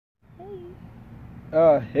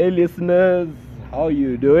Hey listeners, how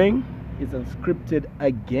you doing? It's Unscripted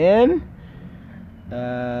again,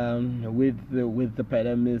 with the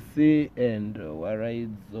Padamisi and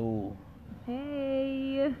Waraizo.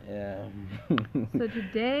 Hey! Yeah. So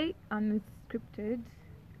today on Unscripted,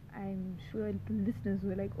 I'm sure the listeners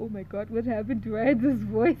were like, "Oh my God, what happened to Ride's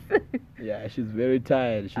voice?" Yeah, she's very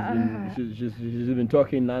tired. She's been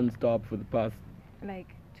talking non-stop for the past like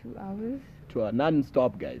 2 hours. 2 hours,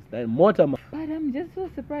 non-stop, guys. More time. But I'm just so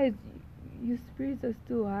surprised. Your spirits are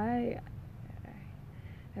still high.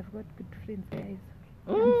 I've got good friends, guys.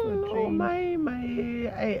 I'm so Oh drained.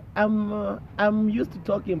 I'm used to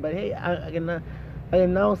talking, but hey, I can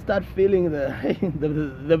now start feeling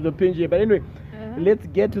the the pinch here. But anyway, let's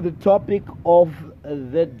get to the topic of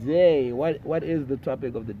the day. What is the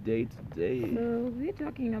topic of the day today? So we're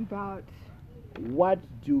talking about What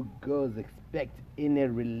do girls expect in a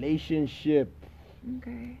relationship?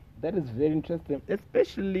 okay. That is very interesting,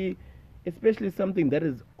 especially something that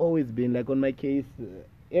has always been like on my case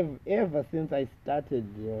ever since I started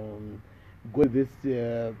going this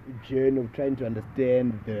journey of trying to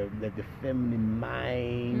understand the feminine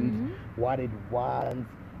mind, what it wants.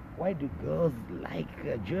 Why do girls like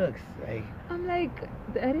jerks? Like, I'm like,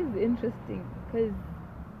 that is interesting because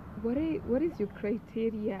what is your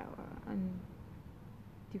criteria on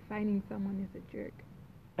defining someone as a jerk?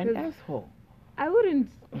 an 'Cause asshole. I wouldn't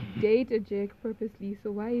date a jerk purposely,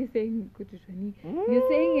 so why are you saying Kutushani? You're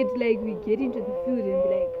saying it like we get into the food and be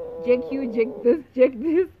like, jerk you, jerk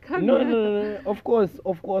this, come No, here. no. Of course.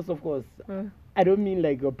 Uh, I don't mean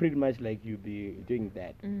like pretty much like you be doing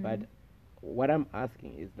that, Mm. but what I'm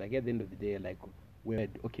asking is like at the end of the day, like we're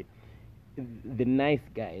okay. The nice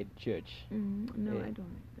guy at church. no, Yeah. I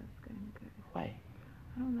don't like that kind of guy. Why?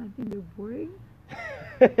 I don't know, I think they're boring.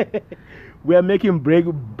 We are making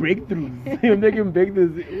breakthroughs. We're making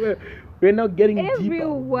breakthroughs. We're not getting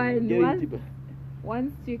Everyone deeper.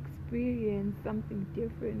 wants to experience something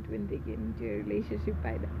different when they get into a relationship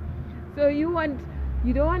either. So you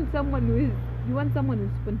don't want someone you want someone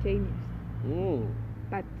who's spontaneous,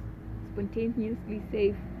 but spontaneously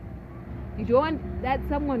safe. You don't want that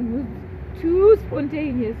someone who's too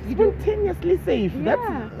spontaneous. You don't. Spontaneously safe.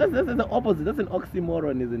 Yeah. That's the opposite. That's an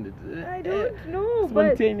oxymoron, isn't it? I don't know,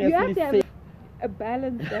 but you Spontaneously have to have safe. a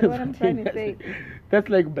balance. That's what I'm trying to say. That's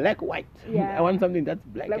like black white. Yeah. I want something that's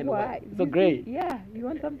black Like and why? white. So gray. Yeah, you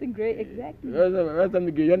want something gray, exactly. That's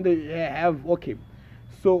something gray. You want to have okay.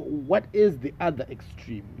 So what is the other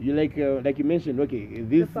extreme? You like you mentioned. Okay,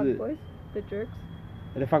 The this fuckboys, the jerks.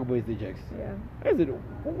 the fuckboys, the jerks. Yeah. Why is it?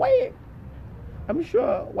 Why? I'm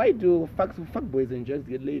sure. Why do fuckboys and jerks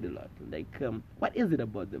get laid a lot? Like, what is it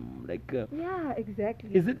about them? Like, Yeah, exactly.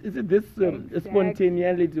 is it this Exactly.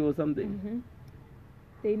 spontaneity or something? Mm-hmm.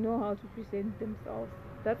 They know how to present themselves.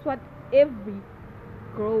 That's what every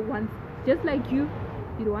girl wants. Just like you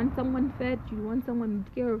don't want someone fat. You want someone who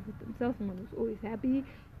takes care of themselves. Someone who's always happy.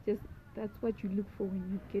 Just that's what you look for when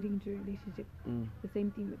you get into a relationship. The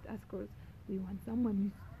same thing with us girls. We want someone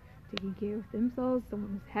who's taking care of themselves,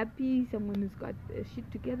 someone who's happy, someone who's got shit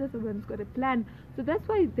together, someone who's got a plan. So that's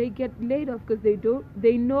why they get laid off because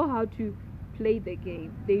they know how to play the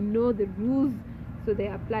game. They know the rules, so they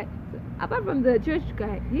apply. So apart from the church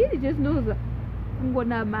guy, he just knows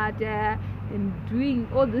gonna matter and doing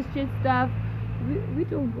all this shit stuff. We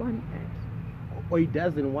don't want that. Or he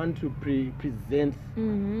doesn't want to present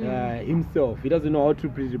himself. He doesn't know how to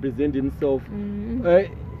present himself.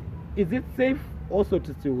 Is it safe also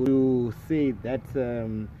to say that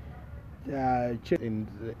church and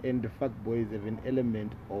the fuck boys have an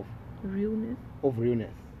element of Realness.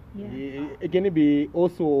 realness? Yeah. Can it be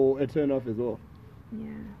also a turn off as well? Yeah.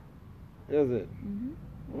 Is it?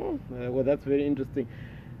 Well, that's very interesting.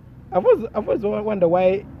 I've always wonder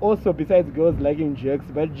why also besides girls liking jerks,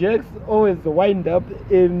 but jerks always wind up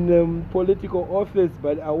in political office.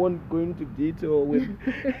 But I won't go into detail with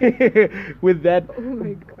with that. Oh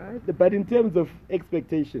my God. But in terms of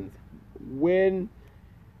expectations, when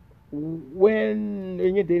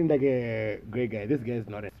you're dating like a great guy, this guy is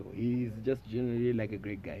not so. He's just generally like a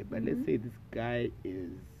great guy. But let's say this guy is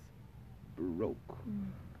broke.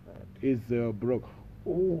 Broke.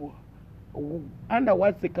 Oh. Under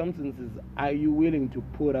what circumstances are you willing to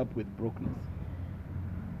put up with brokenness?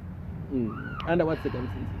 Under what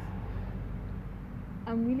circumstances?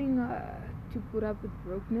 I'm willing to put up with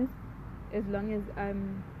brokenness as long as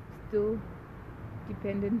I'm still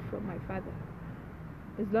dependent from my father.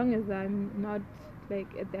 As long as I'm not like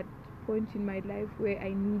at that point in my life where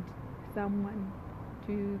I need someone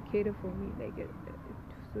to cater for me, like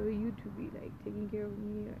so you to be like taking care of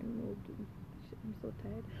me. I'm so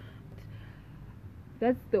tired.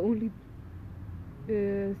 That's the only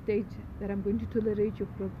stage that I'm going to tolerate your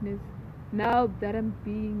brokenness. Now that I'm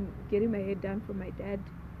getting my head down for my dad,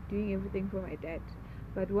 doing everything for my dad.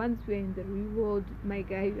 But once we're in the real world, my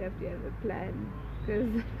guy, you have to have a plan.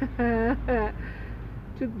 Because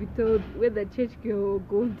truth be told, whether church girl or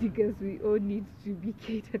gold diggers, we all need to be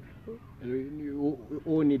catered for. You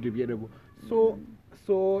all need to be able. So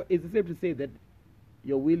is it safe to say that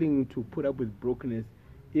you're willing to put up with brokenness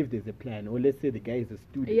if there's a plan, or let's say the guy is a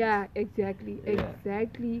student? Yeah, exactly. Yeah.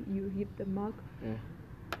 Exactly. You hit the mark. Yeah.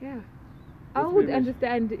 Yeah. That's I would very much-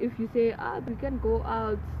 understand if you say, we can go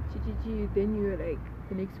out, then you're like,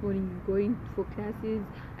 the next morning you're going for classes.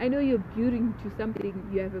 I know you're building to something,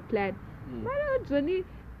 you have a plan. Why not, Johnny?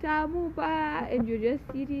 Tamuba, and you're just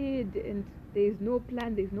seated, and there's no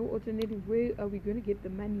plan, there's no alternative. Where are we going to get the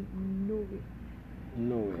money? No way.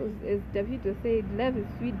 No way. Because as David was saying, love is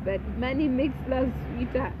sweet, but money makes love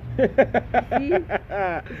sweeter. See?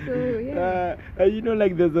 So, yeah. You know,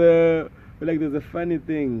 like there's a funny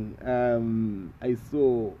thing I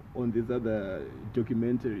saw on this other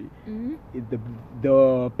documentary. Mm-hmm. It's the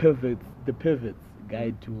perverts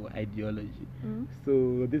guide to ideology. Mm-hmm.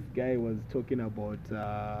 So this guy was talking about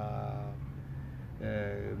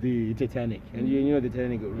the Titanic, and you know the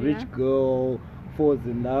Titanic, rich Yeah. girl falls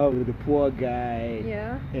in love with the poor guy,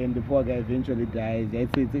 Yeah. and the poor guy eventually dies.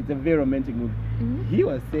 It's a very romantic movie. Mhm. He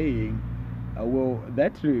was saying,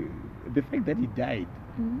 the fact that he died,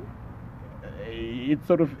 Mm-hmm. it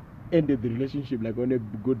sort of ended the relationship like on a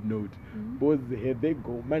good note. Mhm. Because had they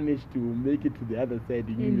managed to make it to the other side,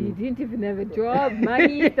 you And know. he didn't even have a job,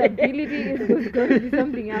 money, stability, it was going to be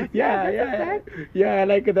something else. Yeah, that's a yeah, fact. yeah.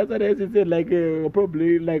 Like that's what I said. Like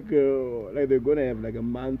probably like they're gonna have like a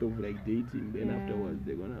month of like dating. Then Yeah. afterwards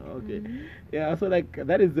they're gonna Mhm. Yeah. So like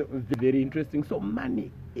that is very interesting. So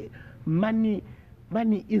money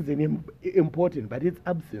isn't important, but its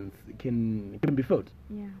absence can be felt.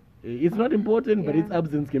 Yeah. It's not important, but Yeah. its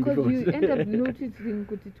absence can be Because felt. you end up noticing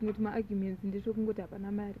kuti tingoti ma-arguments ndechokungoti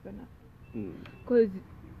hapana mari pana. Mm. Because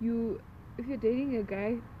if you're dating a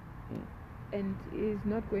guy and is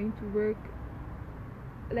not going to work,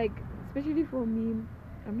 like, especially for me,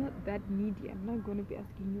 I'm not that needy. I'm not going to be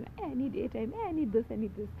asking you, I need airtime, I need this, I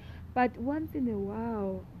need this. But once in a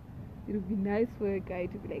while, it would be nice for a guy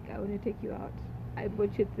to be like, I want to take you out. I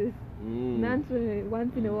bought you this. Once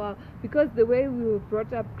in a while. Because the way we were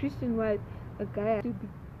brought up Christian-wise, a guy has to be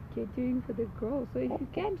catering for the girl. So if you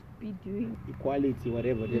can't be doing Equality,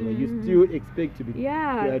 whatever, you Mhm. still expect to be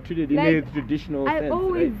treated in a like, traditional I sense,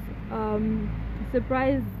 always right?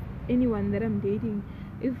 surprise anyone that I'm dating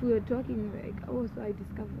if we're talking like, so I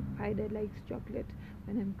discovered Pai that likes chocolate.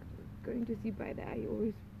 When I'm going to see Pai, I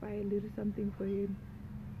always buy a little something for him.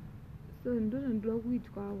 So I'm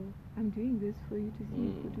doing this for you to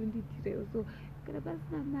see for 20 so it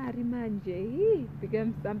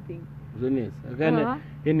becomes something. Yes. Uh-huh.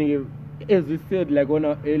 And as we said, like on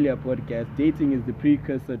our earlier podcast, dating is the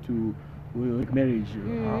precursor to marriage.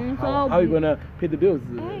 How are you gonna pay the bills?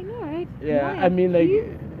 I know, right? Yeah, Now I mean, like,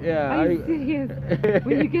 kids? yeah. Are you serious?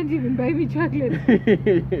 When you can't even buy me chocolate.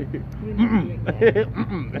 We're not doing that.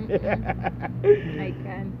 I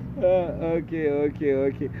can't.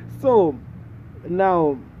 Okay. So,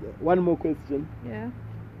 now, one more question. Yeah.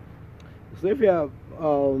 So, if you have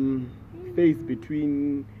faced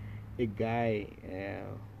between a guy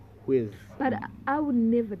who is... But I would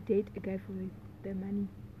never date a guy for the money.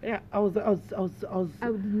 Yeah, I was I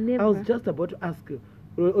would never. I was just about to ask,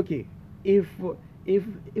 okay, if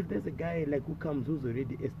there's a guy like who's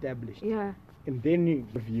already established, Yeah. and then you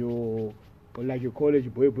have your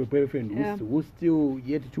college boyfriend Yeah. who's still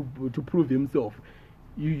yet to prove himself,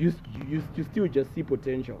 you still just see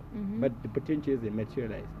potential, Mhm. but the potential isn't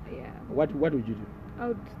materialized. Yeah. What would you do? I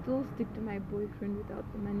would still stick to my boyfriend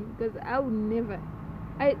without the money because I would never.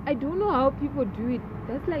 I don't know how people do it.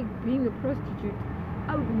 That's like being a prostitute.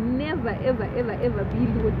 I would never, ever, ever, ever be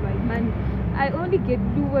lured by money. I only get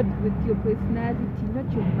lured with your personality,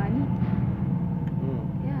 not your money.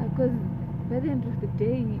 Yeah, because by the end of the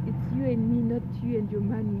day, it's you and me, not you and your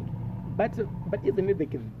money. But isn't it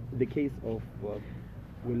the case of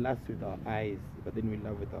we lust with our eyes, but then we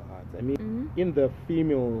love with our hearts? I mean, Mhm.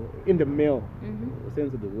 in the male Mhm.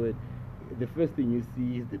 sense of the word, the first thing you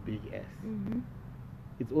see is the big S. Mhm.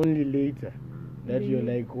 It's only later that you're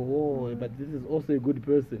Really? like, oh, but this is also a good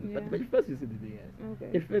person. Yeah. But first you see the big S.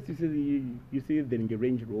 Okay. At first you see the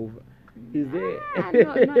Range Rover. Is there?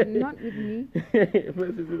 No, not with me.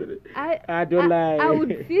 First you see the, I don't lie. I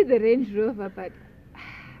would see the Range Rover, but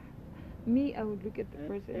Me, I would look at the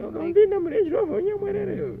person like,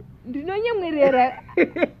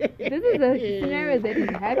 this is a scenario that is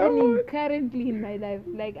happening currently in my life.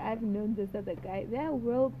 Like, I've known this other guy. They're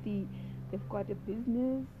wealthy. They've got a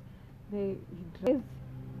business. He drives.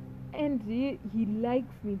 And he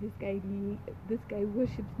likes me. This guy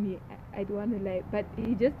worships me. I don't want to lie. But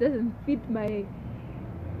he just doesn't fit my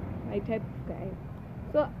type of guy.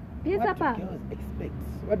 So,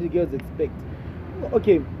 What do girls expect?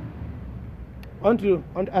 Okay. I want to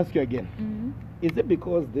ask you again. Mm-hmm. Is it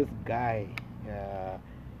because this guy,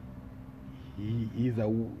 he's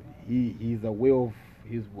aware of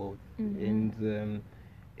his wealth, Mm-hmm.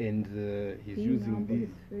 and he's Being using humble this?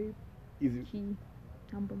 is very Is key.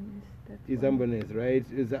 Humbleness. That's it's why. humbleness, right?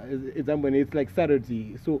 It's humbleness. It's like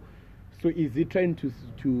subtlety. So is he trying to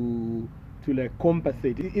like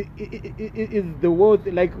compensate? Is the worth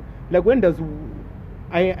like when does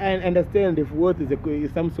I understand if worth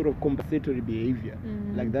is some sort of compensatory behavior,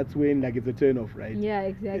 Mhm. like that's when like it's a turn off, right? Yeah,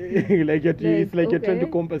 exactly. It's like you're trying to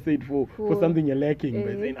okay. compensate for something you're lacking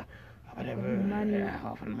by saying whatever, money.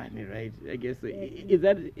 often money, right? I guess Exactly.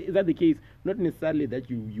 is that the case? Not necessarily that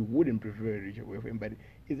you wouldn't prefer a richer boyfriend, but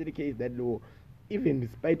is it the case that no, even in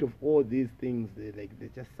spite of all these things, like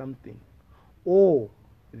there's just something, or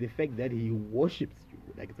the fact that he worships you,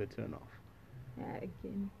 like it's a turn off? Yeah,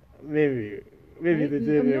 again. Maybe it's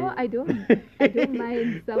a No, I don't. I don't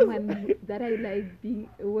mind someone that I like being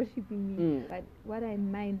worshiping me. Mm. But what I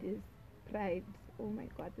mind is pride. Oh my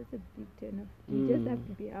God, that's a big turn off. You just have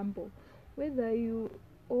to be humble. Whether you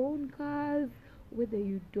own cars, whether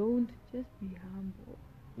you don't, just be humble.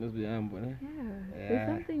 Must be humble, eh? Yeah, Yeah. there's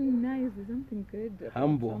something nice. There's something good. about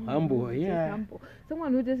Humble, someone who's just yeah. humble.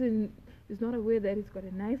 Someone who doesn't is not aware that he's got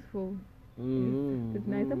a nice phone. It's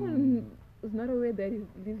nice. Someone who's not aware that he's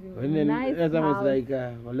living And in a then nice someone's house. like,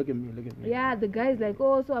 well, look at me. Yeah, the guy's like,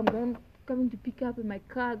 oh, so I'm coming to pick up in my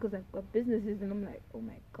car because I've got businesses, and I'm like, oh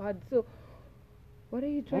my God. So, what are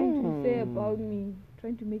you trying to say about me?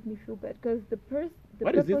 Trying to make me feel bad? Because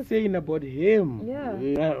What is it saying about him?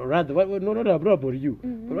 Yeah. Rather, not about you.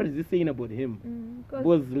 Mhm. But what is it saying about him? 'Cause-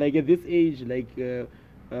 Was like at this age, like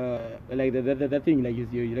that thing, like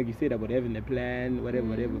you said about having a plan,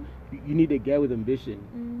 whatever. You need a guy with ambition.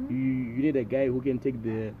 Mhm. You need a guy who can take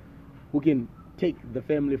the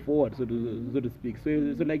family forward, so to speak. So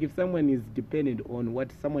like if someone is dependent on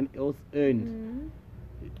what someone else earned,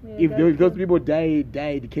 Yeah, if that's those true. people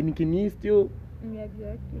died, can he still? Yeah,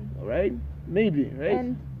 exactly. Right? Maybe, right?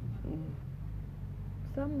 And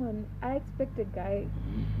I expect a guy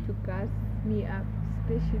to gas me up,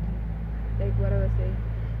 especially like what I was saying.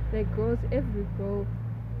 Like every girl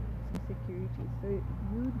has insecurity, so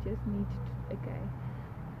you just need a guy.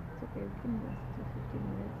 It's okay, we can last to 15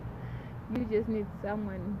 minutes. You just need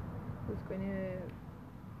someone who's gonna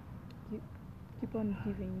keep on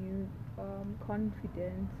giving you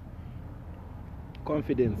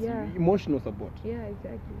confidence. Yeah. Emotional support. Yeah,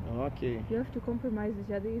 exactly. Okay. You have to compromise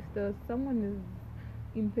each other. If someone is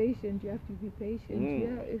impatient, you have to be patient.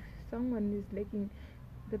 Yeah, if someone is lacking,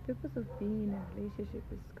 the purpose of being in a relationship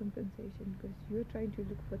is compensation, because you're trying to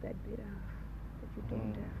look for that better half that you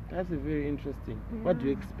don't have. That's a very interesting. What do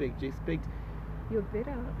you Yeah. expect? Do you expect Your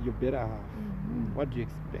better half. your better half? Mhm. What do you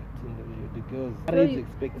expect in the girls? So What do you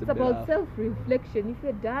expect it's the better about half? self-reflection. If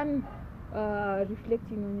you're done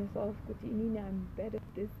reflecting on yourself, Kutinina, I'm better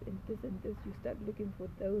at this and this and this, you start looking for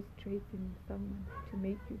those traits in someone to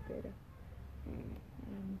make you better.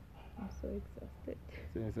 I'm so exhausted.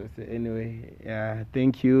 So anyway, yeah.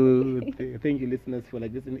 Thank you, thank you, listeners, for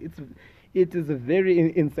like listening. It is a very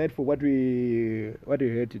insightful what we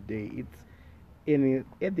heard today.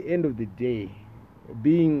 At the end of the day,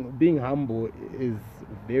 being humble is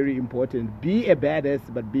very important. Be a badass,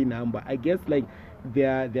 but being humble. I guess like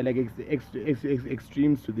there are like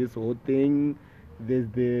extremes to this whole thing. There's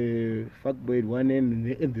the fuckboy at one end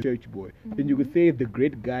and the church boy. Then you could say the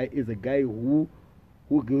great guy is a guy who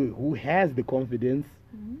has the confidence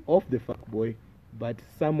of the fuckboy, but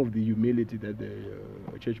some of the humility that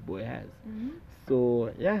the church boy has.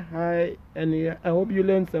 So yeah, I hope you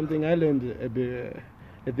learned something. I learned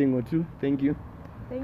a thing or two. Thank you.